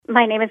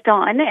My name is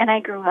Dawn, and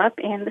I grew up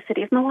in the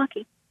city of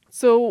Milwaukee.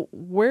 So,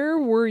 where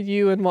were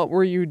you and what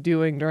were you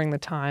doing during the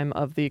time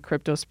of the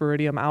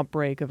Cryptosporidium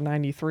outbreak of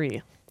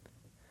 93?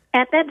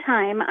 At that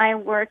time, I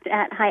worked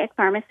at Hayek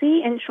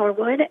Pharmacy in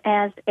Shorewood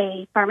as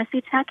a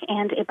pharmacy tech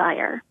and a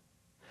buyer.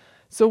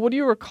 So, what do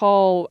you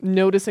recall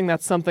noticing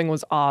that something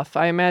was off?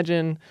 I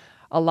imagine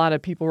a lot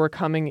of people were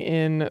coming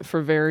in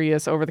for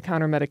various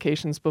over-the-counter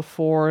medications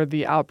before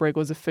the outbreak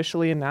was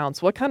officially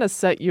announced. What kind of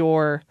set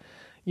your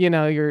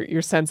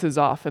senses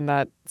off and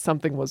that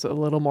something was a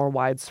little more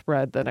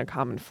widespread than a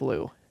common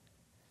flu?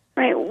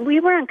 Right.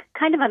 We were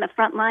kind of on the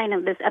front line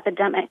of this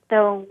epidemic,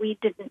 though we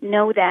didn't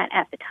know that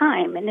at the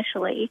time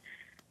initially.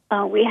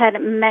 We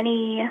had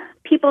many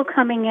people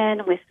coming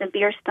in with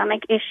severe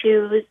stomach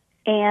issues,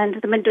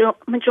 and the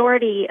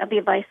majority of the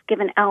advice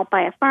given out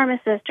by a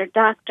pharmacist or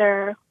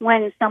doctor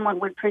when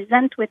someone would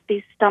present with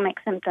these stomach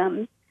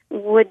symptoms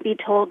would be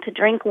told to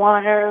drink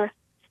water,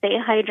 stay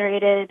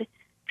hydrated,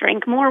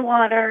 drink more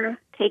water,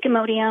 take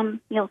Imodium,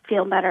 you'll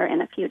feel better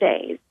in a few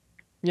days.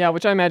 Yeah,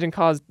 which I imagine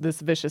caused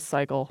this vicious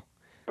cycle.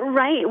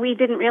 Right. We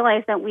didn't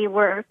realize that we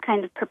were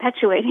kind of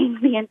perpetuating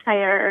the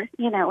entire,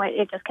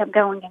 it just kept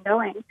going and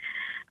going.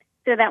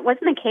 So that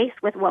wasn't the case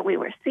with what we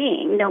were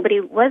seeing. Nobody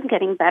was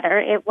getting better.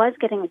 It was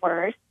getting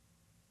worse.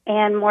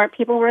 And more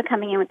people were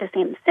coming in with the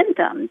same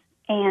symptoms.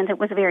 And it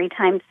was a very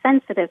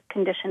time-sensitive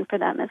condition for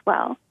them as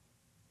well.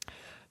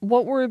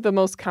 What were the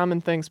most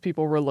common things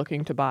people were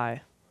looking to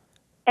buy?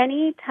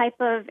 Any type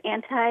of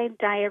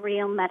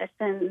anti-diarrheal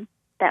medicine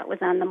that was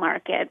on the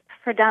market.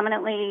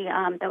 Predominantly,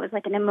 that was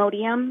like an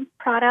Imodium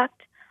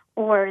product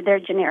or their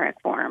generic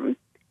form.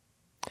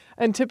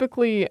 And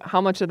typically,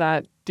 how much of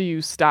that do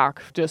you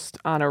stock just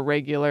on a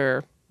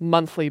regular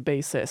monthly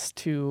basis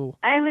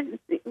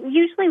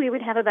Usually we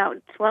would have about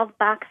 12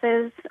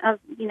 boxes of,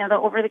 the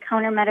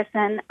over-the-counter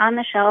medicine on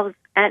the shelves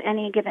at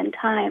any given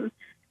time.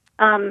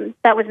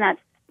 That was not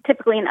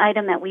typically an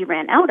item that we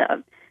ran out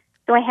of.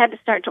 So I had to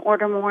start to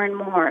order more and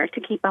more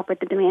to keep up with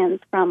the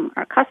demands from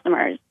our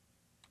customers.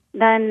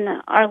 Then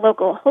our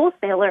local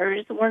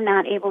wholesalers were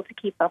not able to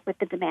keep up with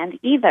the demand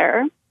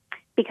either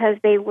because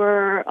they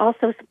were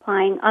also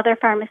supplying other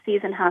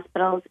pharmacies and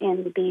hospitals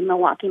in the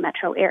Milwaukee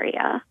metro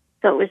area.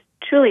 So it was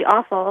truly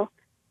awful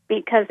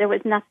because there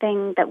was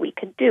nothing that we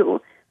could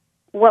do.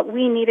 What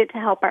we needed to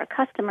help our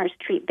customers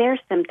treat their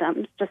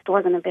symptoms just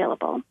wasn't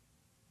available.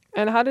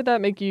 And how did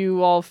that make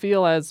you all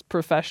feel as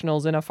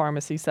professionals in a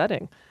pharmacy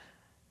setting?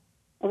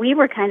 We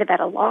were kind of at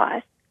a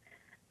loss.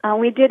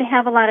 We did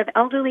have a lot of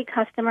elderly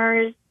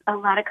customers, a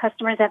lot of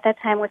customers at that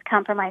time with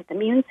compromised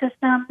immune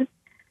systems,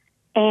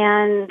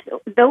 and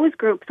those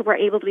groups were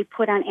able to be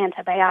put on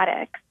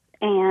antibiotics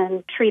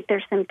and treat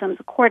their symptoms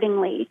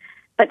accordingly.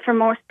 But for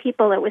most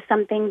people, it was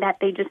something that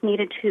they just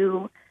needed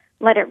to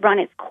let it run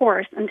its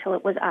course until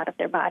it was out of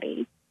their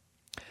body.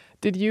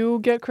 Did you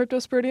get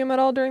Cryptosporidium at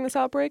all during this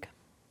outbreak?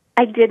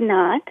 I did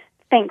not,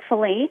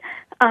 thankfully.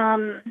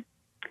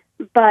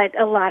 But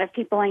a lot of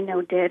people I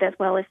know did, as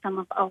well as some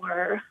of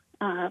our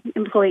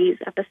employees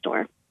at the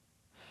store.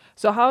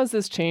 So how has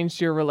this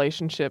changed your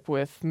relationship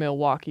with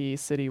Milwaukee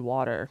City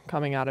Water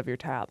coming out of your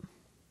tap?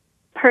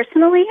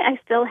 Personally, I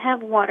still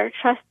have water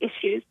trust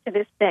issues to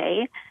this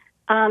day.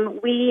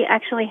 We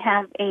actually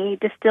have a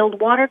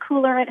distilled water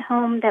cooler at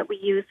home that we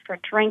use for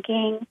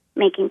drinking,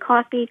 making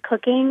coffee,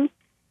 cooking.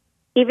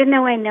 Even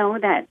though I know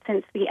that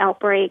since the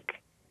outbreak,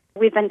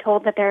 we've been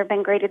told that there have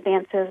been great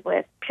advances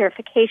with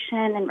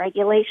purification and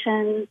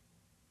regulations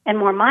and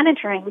more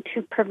monitoring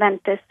to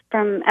prevent this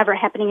from ever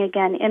happening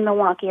again in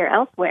Milwaukee or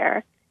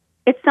elsewhere.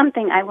 It's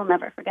something I will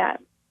never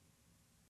forget.